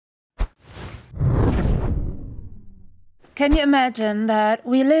Can you imagine that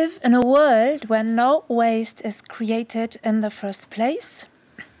we live in a world where no waste is created in the first place?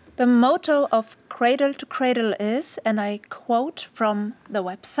 The motto of Cradle to Cradle is, and I quote from the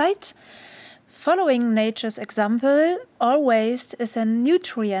website, "Following nature's example, all waste is a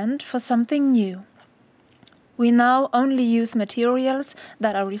nutrient for something new." We now only use materials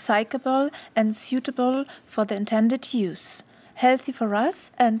that are recyclable and suitable for the intended use, healthy for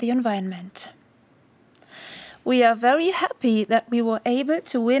us and the environment. We are very happy that we were able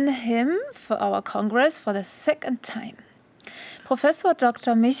to win him for our Congress for the second time. Professor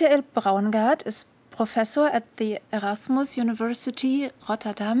Dr. Michael Braungart is professor at the Erasmus University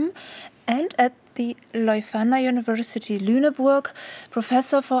Rotterdam and at the Leuphana University Lüneburg,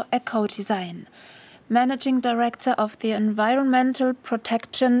 professor for eco-design, managing director of the Environmental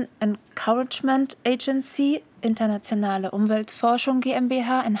Protection Encouragement Agency, Internationale Umweltforschung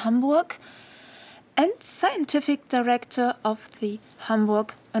GmbH in Hamburg, and scientific director of the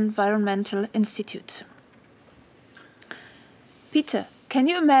Hamburg Environmental Institute. Peter, can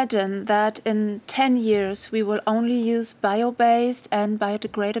you imagine that in 10 years we will only use bio-based and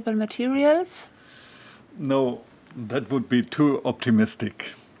biodegradable materials? No, that would be too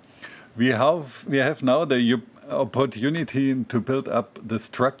optimistic. We have now the opportunity to build up the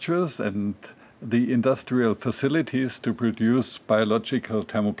structures and the industrial facilities to produce biological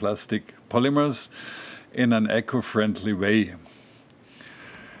thermoplastic polymers in an eco-friendly way.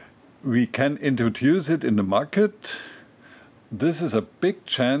 We can introduce it in the market. This is a big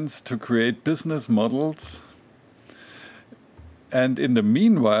chance to create business models. And in the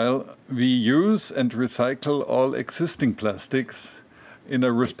meanwhile, we use and recycle all existing plastics in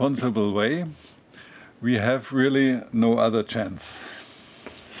a responsible way. We have really no other chance.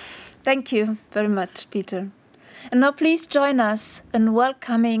 Thank you very much, Peter. And now please join us in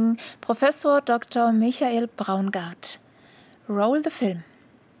welcoming Professor Dr. Michael Braungart. Roll the film.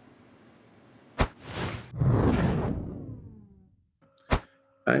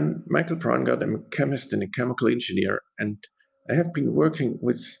 I'm Michael Braungart. I'm a chemist and a chemical engineer, and I have been working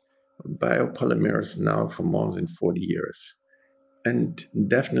with biopolymers now for more than 40 years. And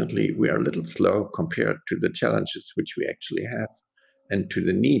definitely we are a little slow compared to the challenges which we actually have and to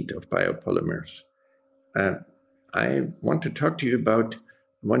the need of biopolymers. I want to talk to you about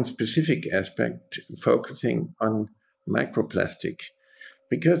one specific aspect focusing on microplastic,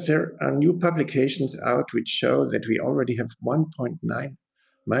 because there are new publications out which show that we already have 1.9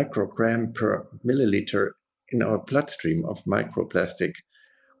 microgram per milliliter in our bloodstream of microplastic,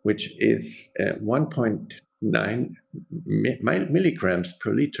 which is 1.9 milligrams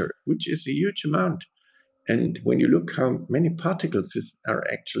per liter, which is a huge amount. And when you look how many particles this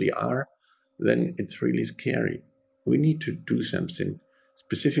are, then it's really scary. We need to do something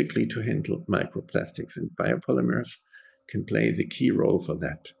specifically to handle microplastics, and biopolymers can play the key role for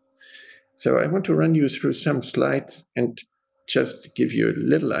that. So I want to run you through some slides and just give you a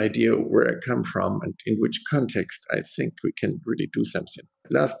little idea where I come from and in which context I think we can really do something.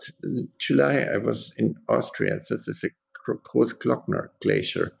 Last July, I was in Austria. This is a Großglockner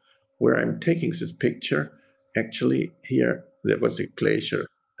glacier, where I'm taking this picture. Actually, here there was a glacier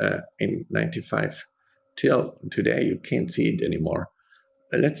in 95. Till today, you can't see it anymore.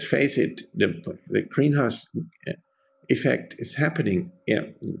 Let's face it, the greenhouse effect is happening.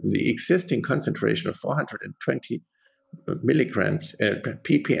 The existing concentration of 420 milligrams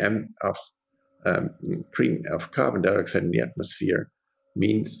ppm of carbon dioxide in the atmosphere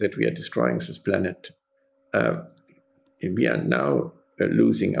means that we are destroying this planet. We are now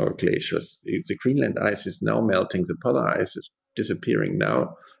losing our glaciers. The Greenland ice is now melting. The polar ice is disappearing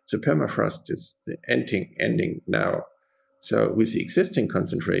now. The permafrost is ending now. So with the existing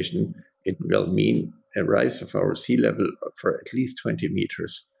concentration, it will mean a rise of our sea level for at least 20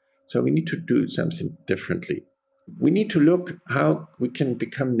 meters. So we need to do something differently. We need to look how we can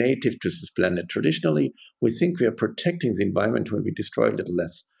become native to this planet. Traditionally, we think we are protecting the environment when we destroy a little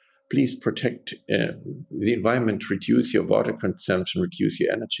less. Please protect the environment, reduce your water consumption, reduce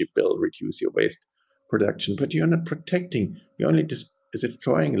your energy bill, reduce your waste production. But you're not protecting, you're only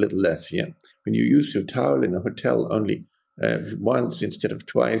destroying a little less. Yeah? When you use your towel in a hotel only once instead of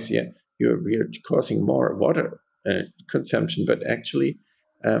twice, you're causing more water consumption. But actually,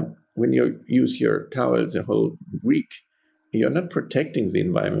 when you use your towel the whole week, you're not protecting the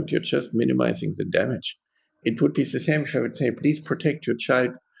environment, you're just minimizing the damage. It would be the same if I would say, please protect your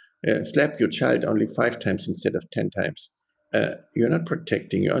child, slap your child only 5 times instead of 10 times. You're not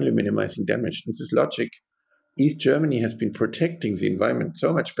protecting, you're only minimizing damage. In this logic, East Germany has been protecting the environment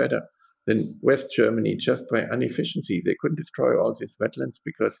so much better than West Germany just by inefficiency. They couldn't destroy all these wetlands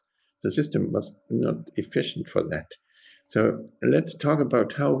because the system was not efficient for that. So let's talk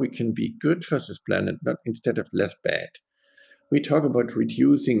about how we can be good for this planet, not instead of less bad. We talk about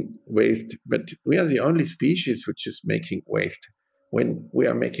reducing waste, but we are the only species which is making waste. When we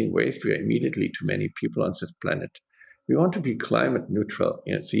are making waste, we are immediately too many people on this planet. We want to be climate neutral.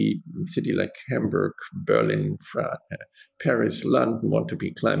 See, a city like Hamburg, Berlin, Paris, London want to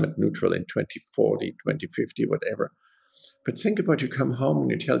be climate neutral in 2040, 2050, whatever. But think about you come home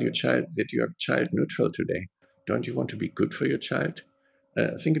and you tell your child that you are child neutral today. Don't you want to be good for your child?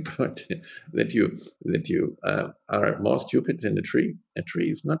 Think about that you are more stupid than a tree. A tree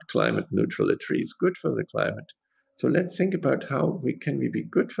is not climate neutral. A tree is good for the climate. So let's think about how we be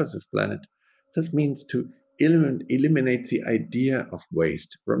good for this planet. This means to eliminate the idea of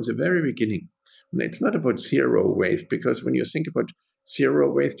waste from the very beginning. And it's not about zero waste, because when you think about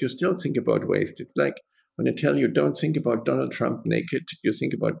zero waste, you still think about waste. It's like when I tell you don't think about Donald Trump naked, you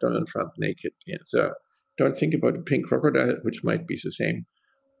think about Donald Trump naked. Yeah. So don't think about a pink crocodile, which might be the same.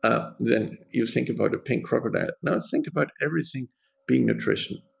 Then you think about a pink crocodile. Now think about everything being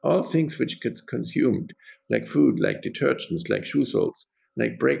nutrition. All things which gets consumed, like food, like detergents, like shoe soles,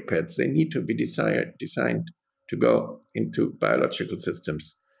 like brake pads, they need to be designed to go into biological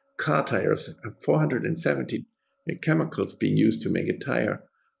systems. Car tires have 470 chemicals being used to make a tire.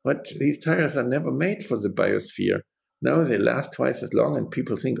 But these tires are never made for the biosphere. Now they last twice as long, and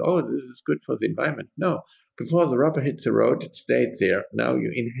people think, oh, this is good for the environment. No, before the rubber hits the road, it stayed there. Now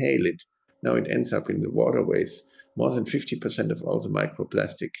you inhale it. Now it ends up in the waterways. More than 50% of all the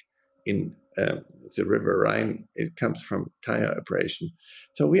microplastic in the River Rhine, it comes from tire abrasion.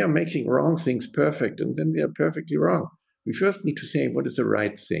 So we are making wrong things perfect, and then they are perfectly wrong. We first need to say what is the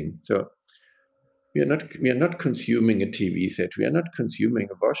right thing. So we are not consuming a TV set. We are not consuming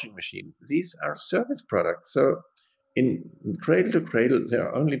a washing machine. These are service products. So in cradle to cradle, there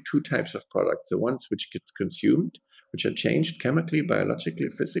are only two types of products: the ones which get consumed, which are changed chemically, biologically,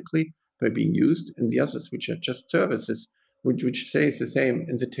 physically by being used, and the others which are just services, which stays the same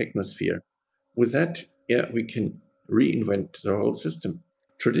in the technosphere. With that, yeah, we can reinvent the whole system.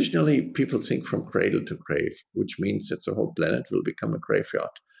 Traditionally, people think from cradle to grave, which means that the whole planet will become a graveyard.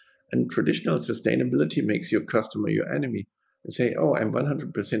 And traditional sustainability makes your customer your enemy. And say, oh, I'm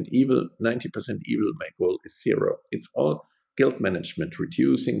 100% evil, 90% evil, my goal is zero. It's all guilt management,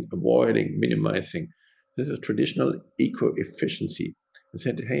 reducing, avoiding, minimizing. This is traditional eco-efficiency. I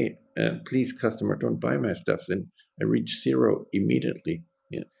said, hey, please, customer, don't buy my stuff. Then I reach zero immediately.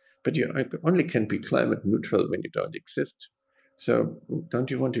 Yeah. But you only can be climate neutral when you don't exist. So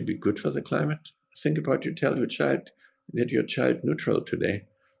don't you want to be good for the climate? Think about you tell your child that you're child neutral today.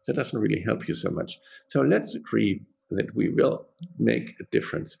 That doesn't really help you so much. So let's agree that we will make a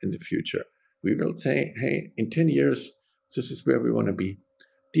difference in the future. We will say, hey, in 10 years, this is where we want to be.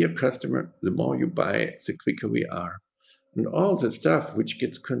 Dear customer, the more you buy, the quicker we are. And all the stuff which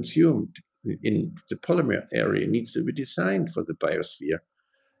gets consumed in the polymer area needs to be designed for the biosphere.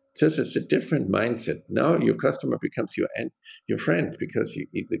 This is a different mindset. Now your customer becomes your friend, because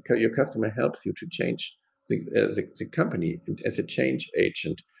your customer helps you to change the company as a change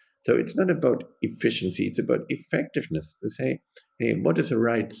agent. So it's not about efficiency; it's about effectiveness. To say, hey, what is the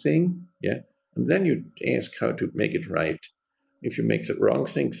right thing? Yeah, and then you ask how to make it right. If you make the wrong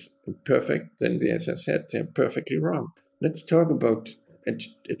things perfect, then as I said, they're perfectly wrong. Let's talk about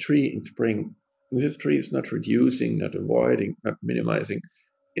a tree in spring. This tree is not reducing, not avoiding, not minimizing.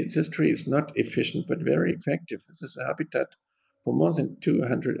 This tree is not efficient, but very effective. This is a habitat for more than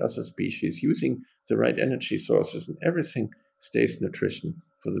 200 other species using the right energy sources, and everything stays nutrition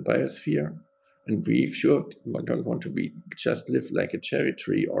for the biosphere. And we sure don't want to be just live like a cherry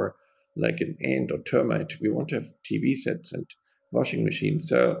tree or like an ant or termite. We want to have TV sets and washing machines.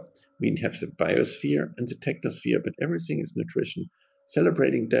 So we have the biosphere and the technosphere, but everything is nutrition,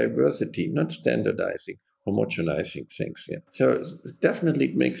 celebrating diversity, not standardizing, homogenizing things. Yeah. So definitely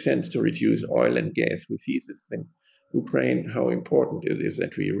it makes sense to reduce oil and gas. We see this in Ukraine, how important it is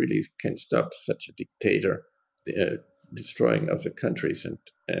that we really can stop such a dictator destroying other countries. And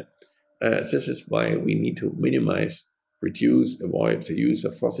this is why we need to minimize, reduce, avoid the use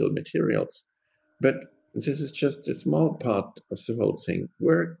of fossil materials. But this is just a small part of the whole thing.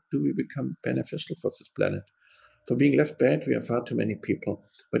 Where do we become beneficial for this planet? For being less bad, we have far too many people.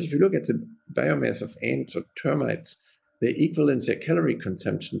 But if you look at the biomass of ants or termites, they equal in their calorie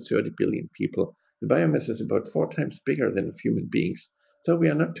consumption 30 billion people. The biomass is about 4 times bigger than of human beings. So we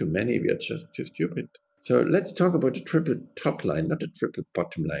are not too many, we are just too stupid. So let's talk about a triple top line, not a triple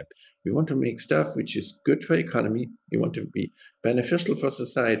bottom line. We want to make stuff which is good for economy. We want to be beneficial for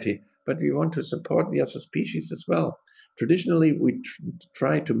society, but we want to support the other species as well. Traditionally, we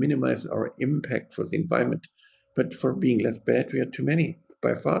try to minimize our impact for the environment but for being less bad, we are too many,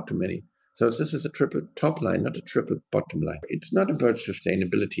 by far too many. So this is a triple top line, not a triple bottom line. It's not about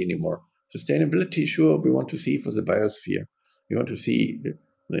sustainability anymore. Sustainability, sure, we want to see for the biosphere. We want to see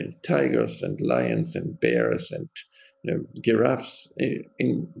the tigers and lions and bears and giraffes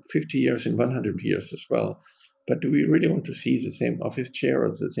in 50 years, in 100 years as well. But do we really want to see the same office chair or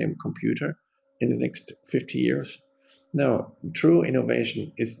the same computer in the next 50 years? No, true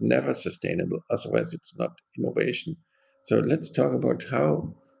innovation is never sustainable, otherwise it's not innovation. So let's talk about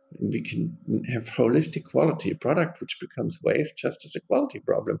how we can have holistic quality, a product which becomes waste just as a quality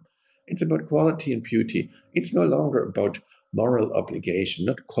problem. It's about quality and beauty. It's no longer about moral obligation,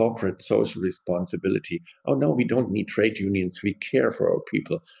 not corporate social responsibility. Oh no, we don't need trade unions, we care for our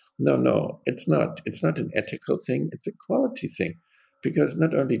people. No, it's not. It's not an ethical thing, it's a quality thing. Because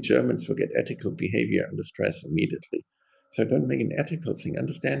not only Germans forget ethical behavior under stress immediately. So don't make an ethical thing.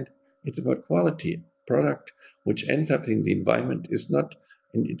 Understand it's about quality. Product which ends up in the environment is not,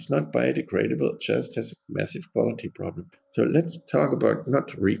 and it's not biodegradable, it just has a massive quality problem. So let's talk about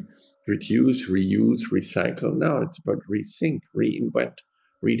not reduce, reuse, recycle. No, it's about rethink, reinvent,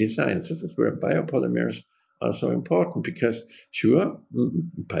 redesign. This is where biopolymers are so important because sure,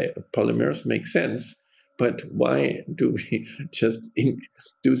 polymers make sense, but why do we just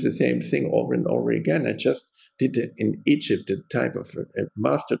do the same thing over and over again? I just did in Egypt a type of a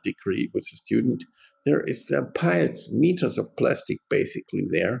master degree with a student. There is piles, meters of plastic basically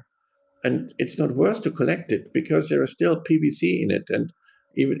there, and it's not worth to collect it because there is still PVC in it, and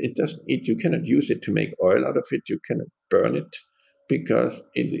even it doesn't. You cannot use it to make oil out of it. You cannot burn it because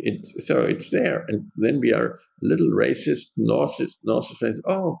so it's there. And then we are a little racist, narcissist says,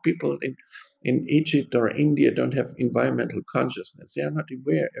 oh, people in Egypt or India don't have environmental consciousness. They are not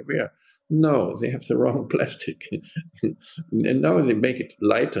aware. No, they have the wrong plastic, and now they make it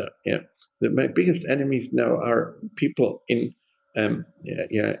lighter. Yeah, my biggest enemies now are people in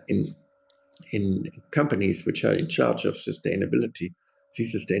companies which are in charge of sustainability.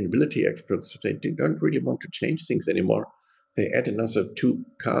 These sustainability experts, they don't really want to change things anymore. They add another 2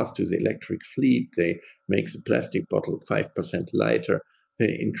 cars to the electric fleet. They make the plastic bottle 5% lighter.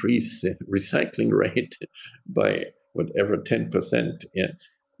 They increase the recycling rate by whatever 10%. Yeah.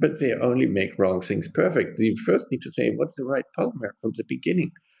 But they only make wrong things perfect. You first need to say, what's the right polymer from the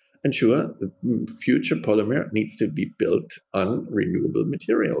beginning? And sure, the future polymer needs to be built on renewable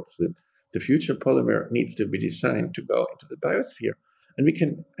materials. The future polymer needs to be designed to go into the biosphere. And we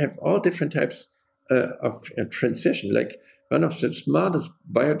can have all different types of transition. Like one of the smartest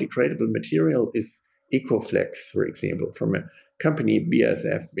biodegradable material is EcoFlex, for example, from a company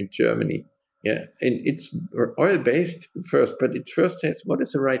BASF in Germany. Yeah, and it's oil-based first, but it first says what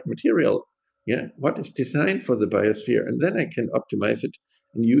is the right material. Yeah, what is designed for the biosphere, and then I can optimize it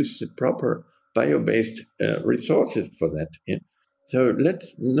and use the proper bio-based resources for that. Yeah. So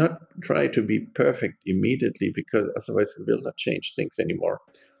let's not try to be perfect immediately because otherwise we will not change things anymore.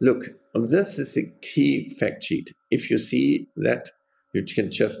 Look, this is a key fact sheet. If you see that, you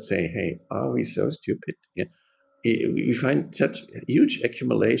can just say, hey, are we so stupid? Yeah. We find such huge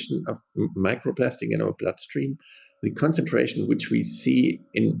accumulation of microplastic in our bloodstream. The concentration which we see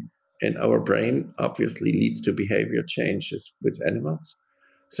in our brain obviously leads to behavior changes with animals.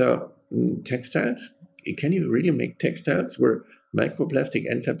 So textiles, can you really make textiles where microplastic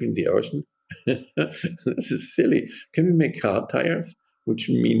ends up in the ocean? This is silly. Can we make car tires, which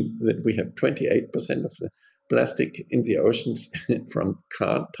mean that we have 28% of the plastic in the oceans from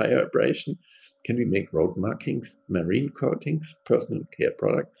car tire abrasion? Can we make road markings, marine coatings, personal care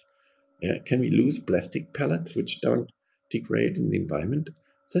products? Can we lose plastic pellets which don't degrade in the environment?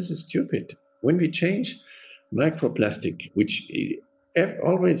 This is stupid. When we change microplastic, which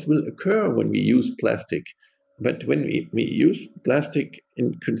always will occur when we use plastic, but when we use plastic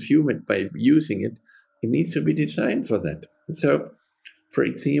and consume it by using it, it needs to be designed for that. So, for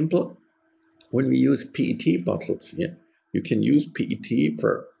example, when we use PET bottles, yeah, you can use PET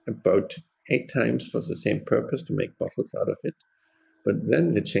for about 8 times for the same purpose to make bottles out of it. But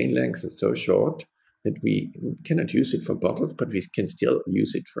then the chain length is so short that we cannot use it for bottles, but we can still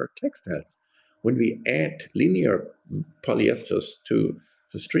use it for textiles. When we add linear polyesters to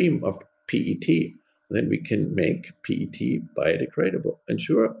the stream of PET, then we can make PET biodegradable. And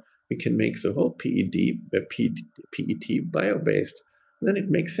sure, we can make the whole PET bio-based. Then it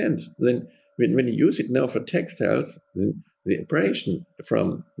makes sense. Then when you use it now for textiles, the abrasion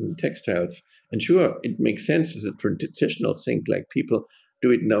from textiles, and sure, it makes sense as a traditional thing, like people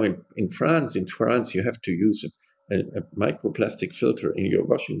do it now in France. In France, you have to use a microplastic filter in your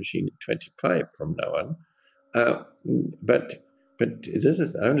washing machine at 25 from now on. But this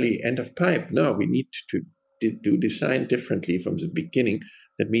is only end of pipe. No, we need to do design differently from the beginning.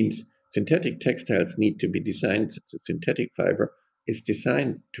 That means synthetic textiles need to be designed. The synthetic fiber is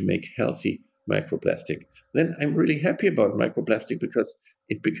designed to make healthy microplastic. Then I'm really happy about microplastic because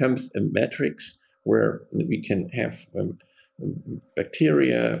it becomes a matrix where we can have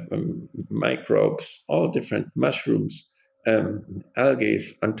bacteria, microbes, all different mushrooms, algae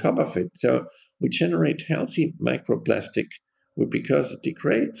on top of it. So we generate healthy microplastic because it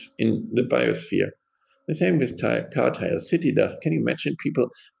degrades in the biosphere. The same with car tires, city dust. Can you imagine people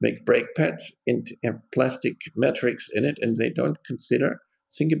make brake pads and have plastic matrix in it, and they don't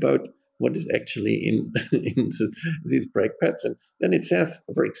think about what is actually in, these brake pads. And then it says,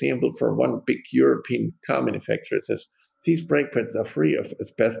 for example, for one big European car manufacturer, it says, these brake pads are free of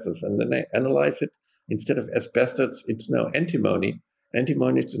asbestos. And then I analyze it. Instead of asbestos, it's now antimony.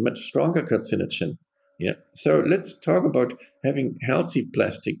 Antimony is a much stronger carcinogen. Yeah. So let's talk about having healthy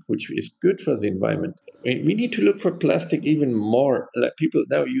plastic, which is good for the environment. We need to look for plastic even more. Like people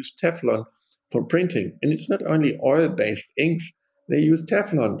now use Teflon for printing, and it's not only oil-based inks. They use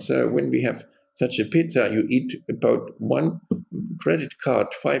Teflon. So when we have such a pizza, you eat about one credit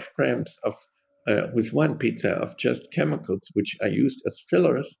card, 5 grams of with one pizza of just chemicals, which are used as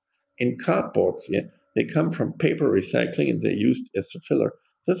fillers in cardboards. Yeah, they come from paper recycling and they're used as a filler.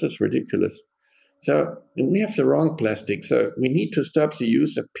 This is ridiculous. So we have the wrong plastic. So we need to stop the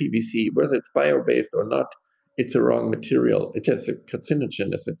use of PVC, whether it's bio-based or not. It's a wrong material. It has a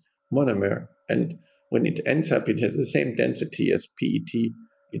carcinogen as a monomer. And when it ends up, it has the same density as PET.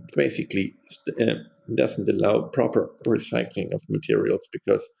 It basically doesn't allow proper recycling of materials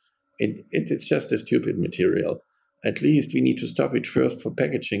because it's just a stupid material. At least we need to stop it first for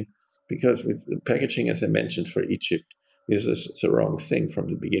packaging, because with the packaging, as I mentioned, for Egypt, this is the wrong thing from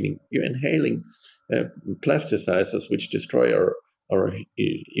the beginning. You're inhaling plasticizers which destroy our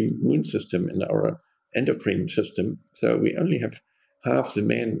immune system and our endocrine system. So we only have half the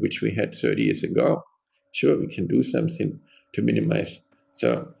man which we had 30 years ago. Sure, we can do something to minimize.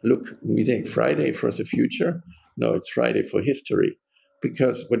 So look, we think Friday for the future. No, it's Friday for history.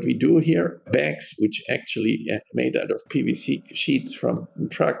 Because what we do here, bags which actually made out of PVC sheets from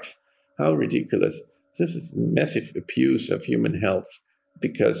trucks, how ridiculous. This is massive abuse of human health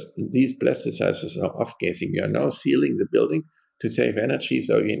because these plasticizers are off-gassing. You are now sealing the building to save energy,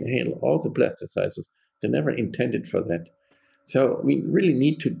 so you inhale all the plasticizers. They're never intended for that. So we really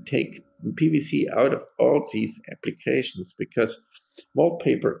need to take PVC out of all these applications because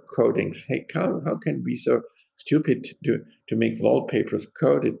wallpaper coatings, hey, how can we be so stupid to make wallpapers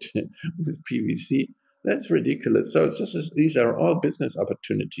coated with PVC? That's ridiculous. So these are all business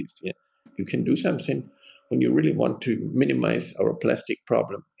opportunities. Yeah. You can do something when you really want to minimize our plastic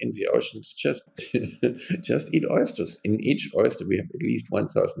problem in the oceans. Just eat oysters. In each oyster, we have at least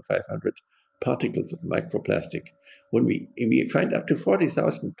 1,500 particles of microplastic. When we find up to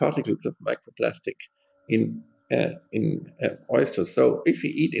 40,000 particles of microplastic in oysters. So if we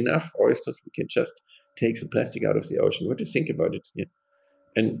eat enough oysters, we can just take the plastic out of the ocean. What do you think about it? Yeah.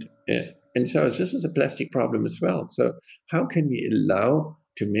 And so this is a plastic problem as well. So how can we allow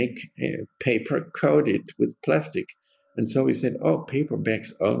to make paper coated with plastic? And so we said, oh, paper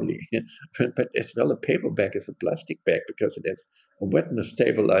bags only. But as well, a paper bag is a plastic bag because it has a wetness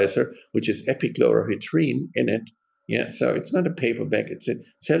stabilizer, which is epichlorohydrin in it. Yeah, so it's not a paper bag; it's a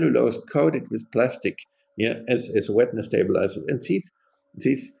cellulose coated with plastic. Yeah, as a wetness stabilizer. And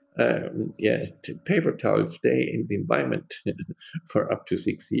these paper towels stay in the environment for up to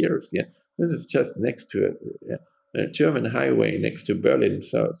 6 years. Yeah, this is just next to a German highway next to Berlin.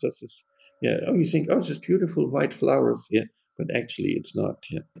 So this is, oh, you think, oh, this is beautiful white flowers. Yeah, but actually it's not.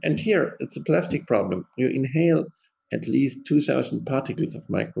 Yeah. And here it's a plastic problem. You inhale at least 2,000 particles of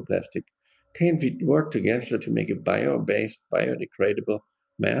microplastic. Can we work together to make a bio-based, biodegradable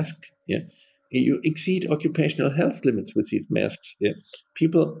mask? Yeah. You exceed occupational health limits with these masks. Yeah.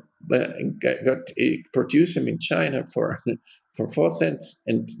 People produce them in China for 4 cents,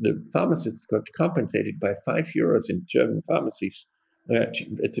 and the pharmacists got compensated by €5 in German pharmacies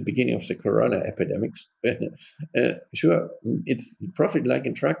at the beginning of the corona epidemics. Sure, it's profit like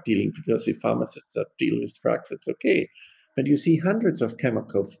in drug dealing because the pharmacists are dealing with drugs. It's okay, but you see hundreds of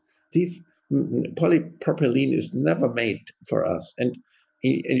chemicals. These polypropylene is never made for us, and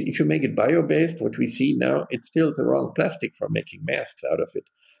if you make it bio-based, what we see now, it's still the wrong plastic for making masks out of it.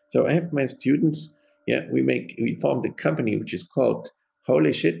 So I have my students, we formed a company which is called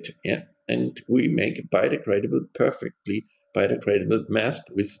Holy Shit, and we make a perfectly biodegradable mask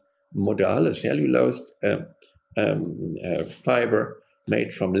with modal, a cellulose fiber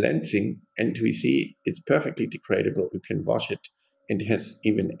made from lensing, and we see it's perfectly degradable. You can wash it it has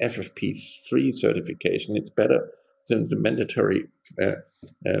even FFP3 certification. It's better than the mandatory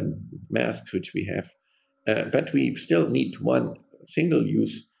masks which we have. But we still need one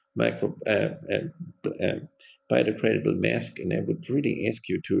single-use biodegradable mask, and I would really ask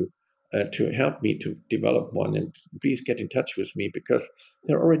you to help me to develop one, and please get in touch with me, because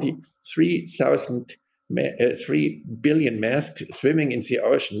there are already 3 billion masks swimming in the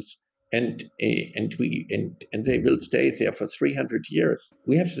oceans, and they will stay there for 300 years.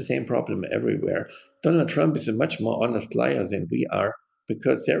 We have the same problem everywhere. Donald Trump is a much more honest liar than we are,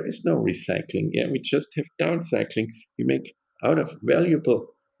 because there is no recycling. Yeah, we just have downcycling. We make out of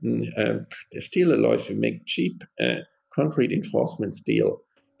valuable steel alloys, we make cheap concrete reinforcement steel.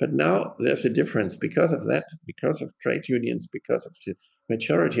 But now there's a difference because of that, because of trade unions, because of the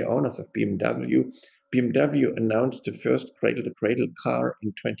majority owners of BMW. BMW announced the first cradle-to-cradle car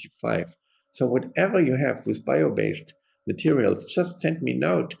in 25. So whatever you have with bio-based materials, just send me a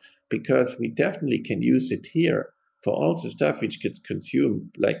note, because we definitely can use it here for all the stuff which gets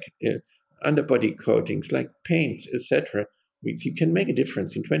consumed, like underbody coatings, like paints, etc. You can make a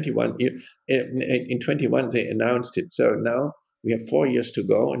difference. In 21, they announced it. So now we have 4 years to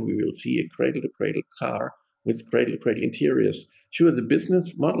go, and we will see a cradle-to-cradle car with cradle-to-cradle interiors. Sure, the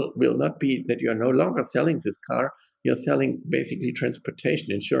business model will not be that you are no longer selling this car. You're selling basically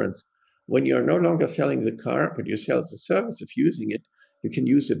transportation insurance. When you're no longer selling the car, but you sell the service of using it, you can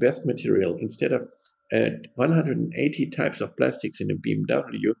use the best material. Instead of 180 types of plastics in a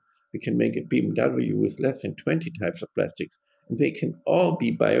BMW, we can make a BMW with less than 20 types of plastics. And they can all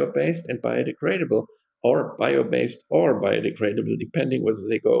be bio-based and biodegradable, or bio-based or biodegradable, depending whether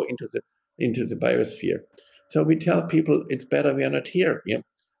they go into the biosphere. So we tell people it's better we are not here. Yeah.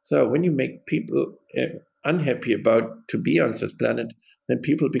 So when you make people unhappy about to be on this planet, then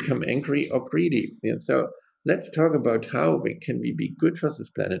people become angry or greedy. Yeah. So let's talk about how we be good for this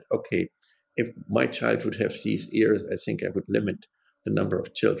planet. Okay, if my child would have these ears, I think I would limit the number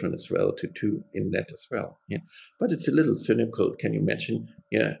of children as well to 2 in that as well. Yeah, but it's a little cynical. Can you imagine?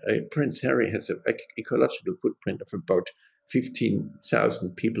 Yeah, Prince Harry has an ecological footprint of about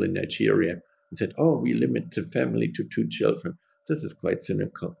 15,000 people in Nigeria, and said, "Oh, we limit the family to 2 children." This is quite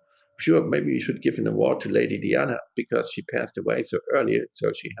cynical. Sure, maybe we should give an award to Lady Diana because she passed away so early,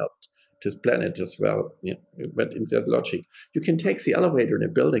 so she helped this planet as well. Yeah, but in that logic, you can take the elevator in a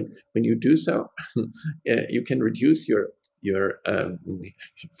building. When you do so, you can reduce your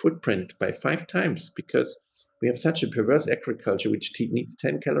footprint by 5 times, because we have such a perverse agriculture which needs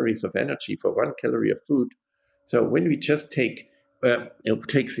 10 calories of energy for 1 calorie of food. So when we just take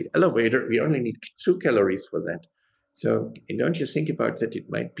the elevator, we only need 2 calories for that. So don't you think about that? It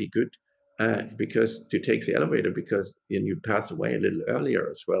might be good because to take the elevator, because you pass away a little earlier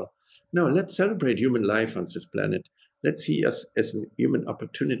as well. No, let's celebrate human life on this planet. Let's see us as a human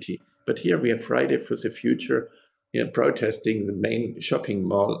opportunity. But here we have Friday for the Future, protesting the main shopping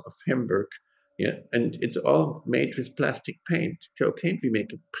mall of Hamburg. Yeah, and it's all made with plastic paint. So can't we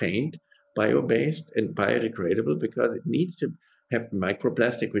make a paint bio-based and biodegradable, because it needs to have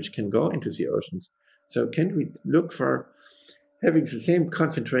microplastic which can go into the oceans? So can we look for having the same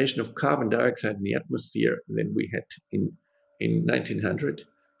concentration of carbon dioxide in the atmosphere than we had in 1900?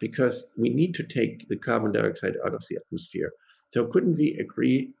 Because we need to take the carbon dioxide out of the atmosphere. So couldn't we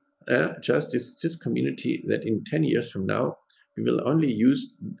agree, just this community, that in 10 years from now, we will only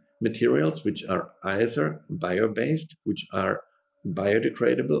use materials which are either bio-based, which are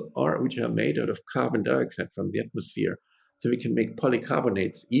biodegradable, or which are made out of carbon dioxide from the atmosphere. So we can make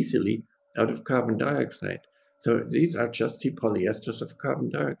polycarbonates easily out of carbon dioxide. So these are just the polyesters of carbon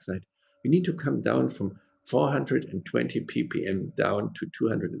dioxide. We need to come down from 420 ppm down to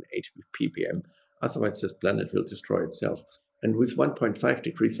 280 ppm. Otherwise, this planet will destroy itself. And with 1.5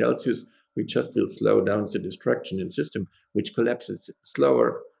 degrees Celsius, we just will slow down the destruction in the system, which collapses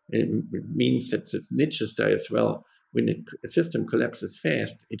slower. It means that the niches die as well. When a system collapses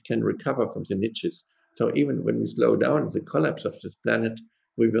fast, it can recover from the niches. So even when we slow down the collapse of this planet,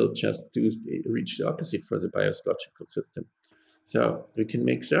 we will just reach the opposite for the biological system. So we can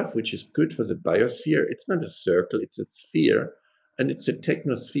make stuff which is good for the biosphere. It's not a circle, it's a sphere. And it's a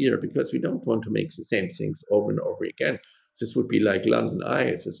technosphere, because we don't want to make the same things over and over again. This would be like London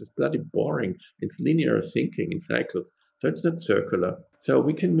Eye. This is bloody boring. It's linear thinking in cycles. So it's not circular. So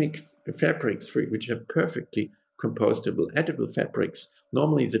we can make fabrics which are perfectly compostable, edible fabrics.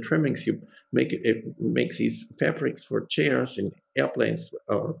 Normally the trimmings you make these fabrics for chairs in airplanes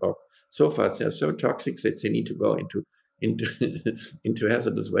or sofas. They're so toxic that they need to go into into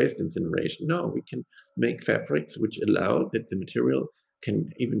hazardous waste incineration. No, we can make fabrics which allow that the material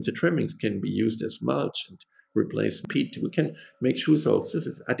can, even the trimmings can be used as mulch and replace peat. We can make shoe soles. This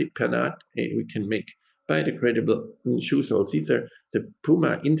is adipanat. We can make biodegradable shoe soles. These are the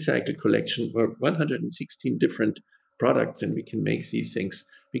Puma InCycle collection, or 116 different products, and we can make these things.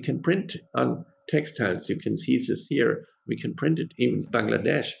 We can print on textiles. You can see this here. We can print it in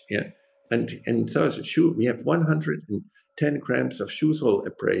Bangladesh. Yeah. And so as a shoe, we have 110 grams of shoe sole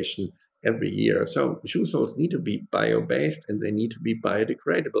abrasion every year. So shoe soles need to be bio-based and they need to be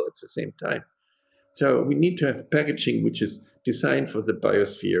biodegradable at the same time. So we need to have packaging which is designed for the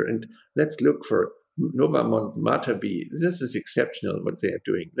biosphere. And let's look for Novamont Matabi. This is exceptional what they are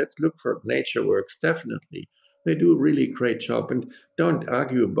doing. Let's look for NatureWorks, definitely. They do a really great job. And don't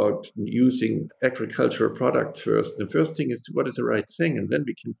argue about using agricultural products first. The first thing is what is the right thing, and then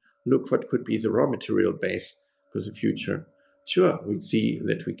we can look what could be the raw material base for the future. Sure, we see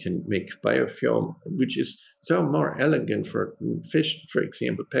that we can make biofilm, which is so more elegant for fish, for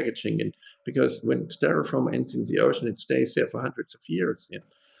example, packaging, and because when styrofoam ends in the ocean, it stays there for hundreds of years. Yeah.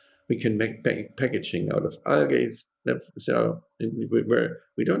 We can make packaging out of algae. So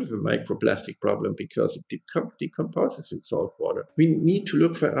we don't have a microplastic problem because it decomposes in salt water. We need to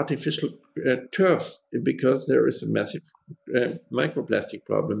look for artificial turfs because there is a massive microplastic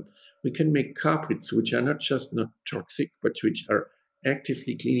problem. We can make carpets which are not toxic, but which are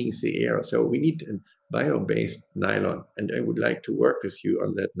actively cleaning the air. So we need a bio-based nylon, and I would like to work with you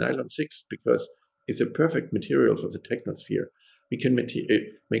on that. Nylon 6 because it's a perfect material for the technosphere. We can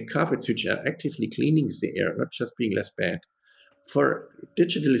make carpets which are actively cleaning the air, not just being less bad. For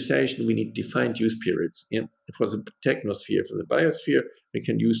digitalization, we need defined use periods. Yeah? For the technosphere, for the biosphere, we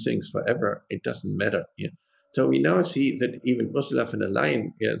can use things forever. It doesn't matter. Yeah? So we now see that even Ursula von der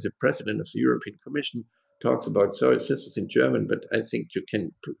Leyen, the president of the European Commission, talks about, so this is in German, but I think you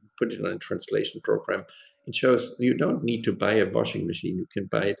can put it on a translation program. It shows you don't need to buy a washing machine. You can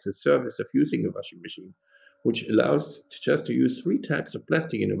buy the service of using a washing machine, which allows just to use 3 types of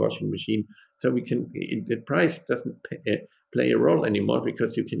plastic in a washing machine. So we can, the price doesn't play a role anymore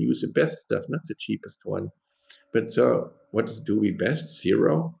because you can use the best stuff, not the cheapest one. But so what do we best?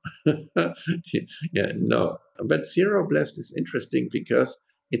 Zero? Yeah, no. But zero blast is interesting because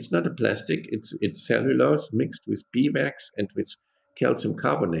it's not a plastic, it's cellulose mixed with beeswax and with calcium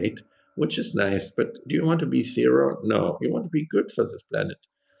carbonate, which is nice. But do you want to be zero? No, you want to be good for this planet.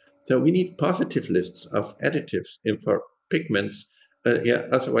 So we need positive lists of additives for pigments.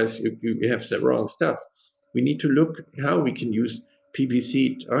 Otherwise you have the wrong stuff. We need to look how we can use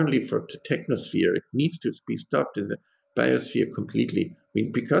PVC only for the technosphere. It needs to be stopped in the biosphere completely.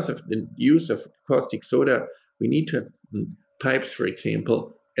 Because of the use of caustic soda, we need to have pipes, for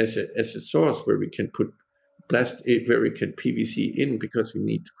example, as a source where we can put plastic, where we can PVC in because we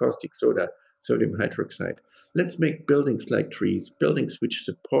need caustic soda, sodium hydroxide. Let's make buildings like trees, buildings which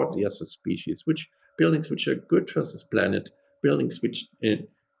support the other species, buildings which are good for this planet, buildings which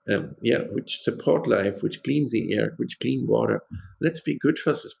support life, which clean the air, which clean water. Let's be good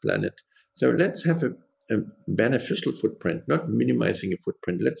for this planet. So let's have a beneficial footprint, not minimizing a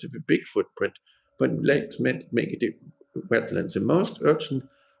footprint. Let's have a big footprint, but let's make it a wetlands. The most urgent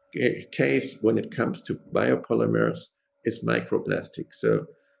case when it comes to biopolymers is microplastics. So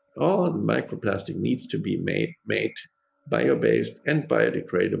all microplastic needs to be made bio-based and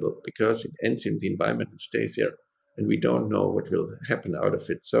biodegradable because it ends in the environment and stays there, and we don't know what will happen out of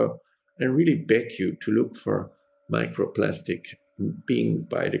it. So I really beg you to look for microplastic being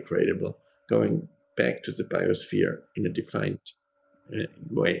biodegradable, going back to the biosphere in a defined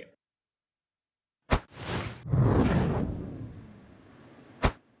way.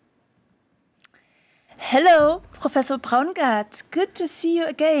 Hello, Professor Braungart. Good to see you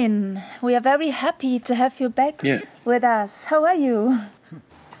again. We are very happy to have you back with us. How are you?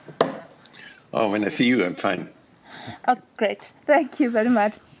 Oh, when I see you, I'm fine. Oh, great. Thank you very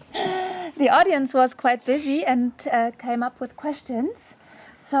much. The audience was quite busy and came up with questions.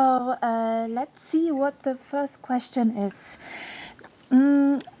 So let's see what the first question is.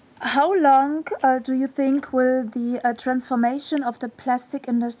 How long do you think will the transformation of the plastic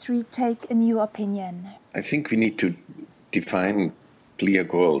industry take, in your opinion? I think we need to define clear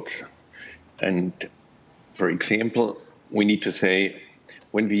goals. And for example, we need to say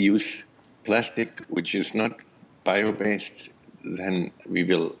when we use plastic, which is not bio-based, then we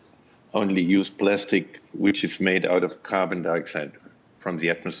will only use plastic which is made out of carbon dioxide from the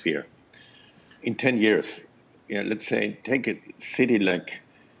atmosphere. In 10 years, let's say, take a city like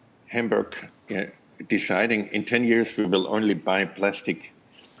Hamburg, deciding in 10 years we will only buy plastic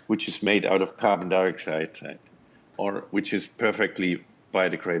which is made out of carbon dioxide or which is perfectly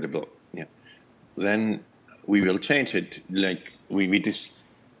biodegradable. Then we will change it. Like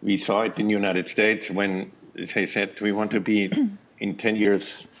we saw it in the United States when they said we want to be in 10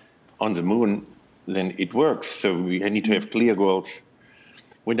 years on the moon, then it works. So we need to have clear goals.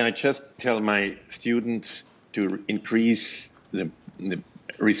 When I just tell my students to increase the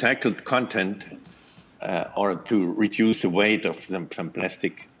recycled content or to reduce the weight of some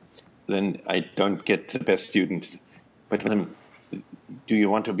plastic, then I don't get the best students. But when do you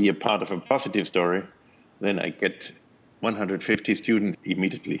want to be a part of a positive story, then I get 150 students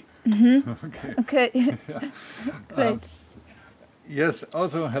immediately. Okay. Great. Yes,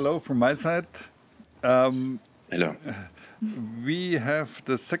 also hello from my side. Hello. We have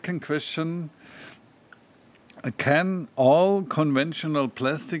the second question. Can all conventional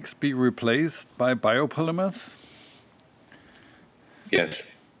plastics be replaced by biopolymers? Yes.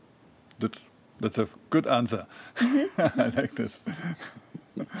 That's a good answer. I like this.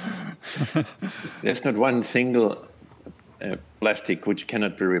 There's not one single plastic which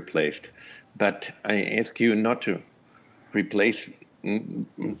cannot be replaced. But I ask you not to replace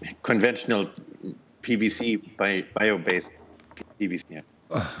conventional PVC by bio-based PVC. Yeah.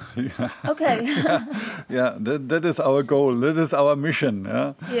 Okay. Yeah, that is our goal. That is our mission.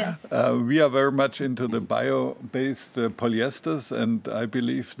 Yeah? Yes. We are very much into the bio-based polyesters, and I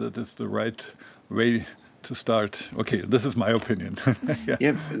believe that is the right way to start. Okay, this is my opinion.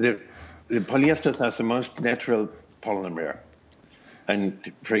 Yeah, the polyesters are the most natural polymer.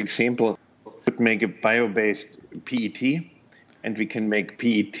 And for example, we could make a bio-based PET, and we can make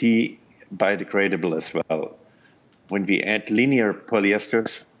PET biodegradable as well. When we add linear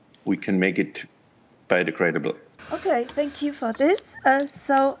polyesters, we can make it biodegradable. Okay, thank you for this.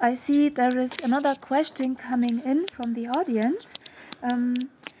 So I see there is another question coming in from the audience.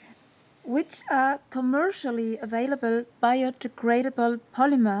 Which are commercially available biodegradable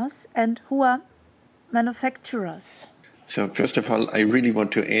polymers and who are manufacturers? So first of all, I really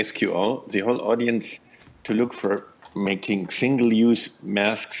want to ask you all, the whole audience, to look for making single-use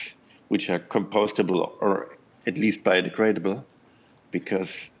masks which are compostable or at least biodegradable,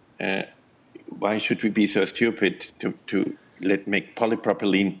 because why should we be so stupid to make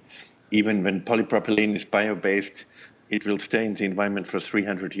polypropylene? Even when polypropylene is bio-based, it will stay in the environment for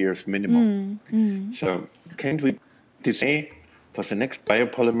 300 years minimum. So can't we say for the next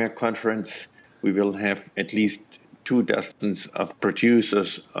biopolymer conference, we will have at least 2 dozens of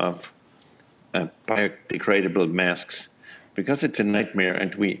producers of biodegradable masks, because it's a nightmare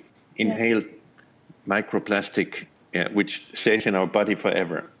and we inhale microplastic, which stays in our body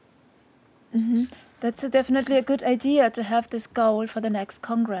forever. That's definitely a good idea to have this goal for the next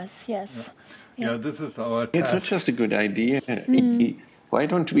Congress, yes. Yeah, this is our task. It's not just a good idea. Why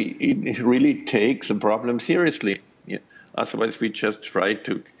don't we really take the problem seriously? Yeah. Otherwise, we just try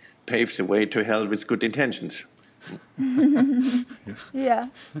to pave the way to hell with good intentions. Yeah,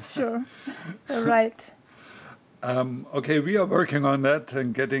 sure. Right. Okay, we are working on that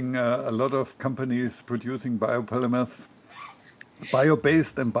and getting a lot of companies producing biopolymers,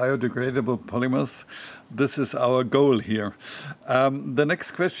 bio-based and biodegradable polymers. This is our goal here. The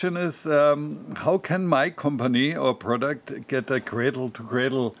next question is, how can my company or product get a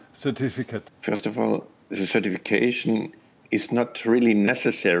cradle-to-cradle certificate? First of all, the certification is not really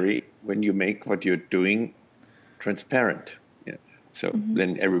necessary when you make what you're doing transparent. Yeah. So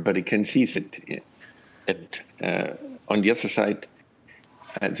then everybody can see it. Yeah. And on the other side,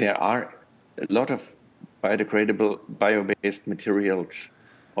 there are a lot of biodegradable, bio-based materials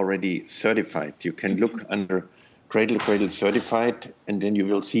already certified. You can look under Cradle certified, and then you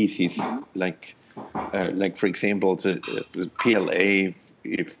will see these, like for example, the PLA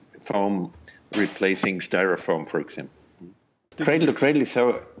foam replacing styrofoam, for example. Cradle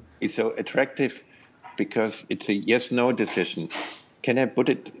is so attractive because it's a yes/no decision. Can I put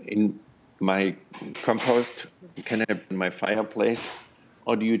it in my compost? Can I put it in my fireplace?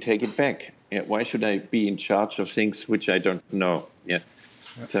 Or do you take it back? Yeah, why should I be in charge of things which I don't know? Yeah.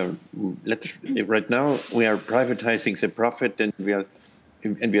 So right now we are privatizing the profit and we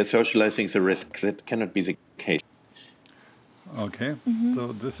are socializing the risk. That cannot be the case. Okay,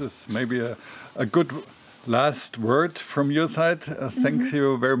 so this is maybe a good last word from your side. Thank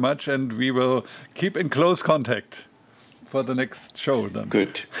you very much, and we will keep in close contact for the next show then.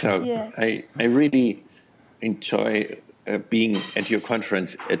 Good. So yes. I really enjoy being at your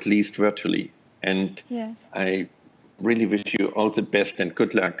conference, at least virtually. And yes. I really wish you all the best and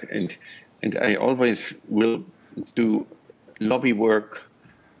good luck. And I always will do lobby work,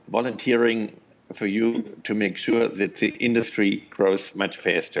 volunteering for you to make sure that the industry grows much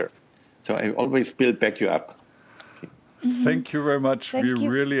faster. So I always will back you up. Thank you very much. Thank we you.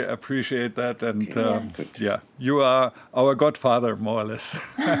 really appreciate that. And Okay, you are our godfather, more or less.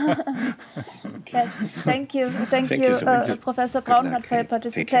 Yes, thank you. Thank you, so much. Professor Good luck. Braungart, for your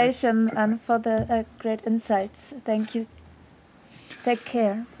Take care. participation and for the great insights. Thank you. Take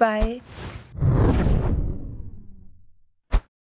care. Bye.